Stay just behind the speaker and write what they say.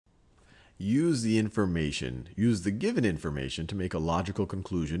use the given information to make a logical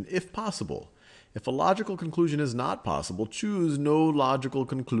conclusion if possible. If a logical conclusion is not possible, choose no logical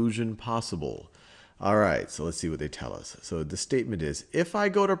conclusion possible. All right, so let's see what they tell us. So the statement is, if I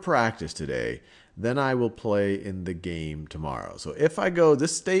go to practice today, then I will play in the game tomorrow. So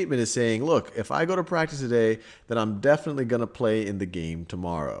this statement is saying, look, if I go to practice today, then I'm definitely going to play in the game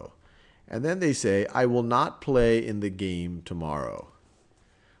tomorrow. And then they say, I will not play in the game tomorrow.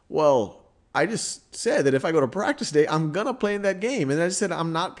 Well, I just said that if I go to practice today, I'm going to play in that game. And I just said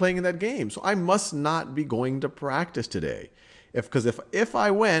I'm not playing in that game. So I must not be going to practice today. Because if I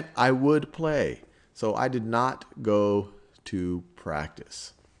went, I would play. So I did not go to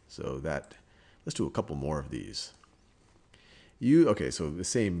practice. So let's do a couple more of these. Okay, so the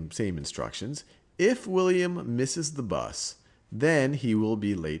same instructions. If William misses the bus, then he will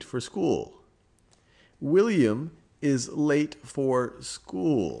be late for school. William is late for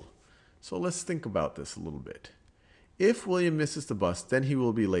school. So let's think about this a little bit. If William misses the bus, then he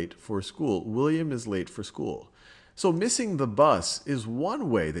will be late for school. William is late for school. So missing the bus is one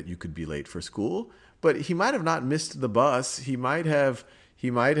way that you could be late for school, but he might have not missed the bus. He might have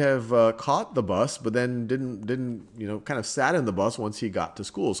caught the bus, but then didn't kind of sat in the bus once he got to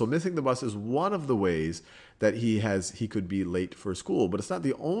school. So missing the bus is one of the ways that he could be late for school, but it's not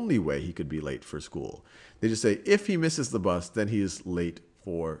the only way he could be late for school. They just say if he misses the bus, then he is late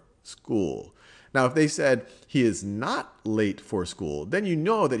for school. Now, if they said he is not late for school, then you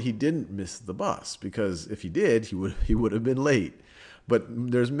know that he didn't miss the bus, because if he did, he would have been late. But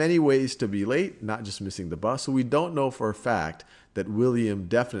there's many ways to be late, not just missing the bus. So we don't know for a fact that William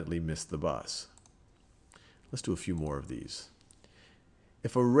definitely missed the bus. Let's do a few more of these.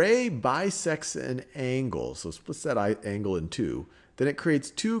 If a ray bisects an angle, so splits that angle in two, then it creates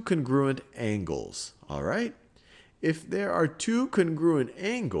two congruent angles. All right? If there are two congruent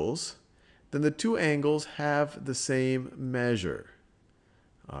angles, then the two angles have the same measure.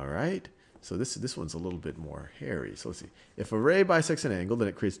 All right? So this one's a little bit more hairy. So let's see. If a ray bisects an angle, then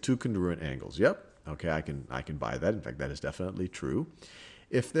it creates two congruent angles. Yep. Okay, I can buy that. In fact, that is definitely true.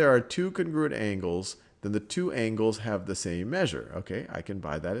 If there are two congruent angles, then the two angles have the same measure. Okay, I can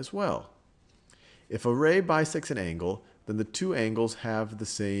buy that as well. If a ray bisects an angle, then the two angles have the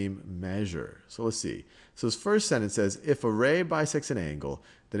same measure. So let's see. So this first sentence says, if a ray bisects an angle,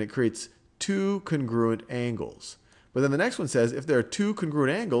 then it creates two congruent angles. But then the next one says, if there are two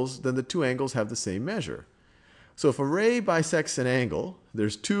congruent angles, then the two angles have the same measure. So if a ray bisects an angle,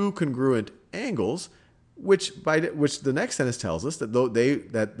 there's two congruent angles, which the next sentence tells us that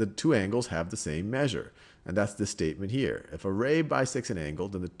the two angles have the same measure. And that's this statement here. If a ray bisects an angle,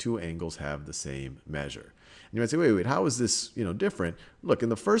 then the two angles have the same measure. And you might say, wait, how is this different? Look, in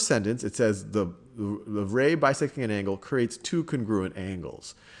the first sentence, it says the ray bisecting an angle creates two congruent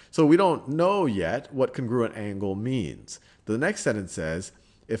angles. So we don't know yet what congruent angle means. The next sentence says,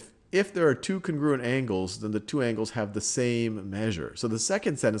 if there are two congruent angles, then the two angles have the same measure. So the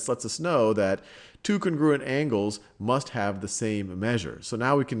second sentence lets us know that two congruent angles must have the same measure. So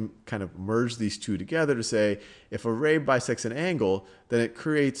now we can kind of merge these two together to say, if a ray bisects an angle, then it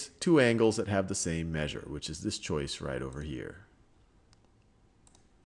creates two angles that have the same measure, which is this choice right over here.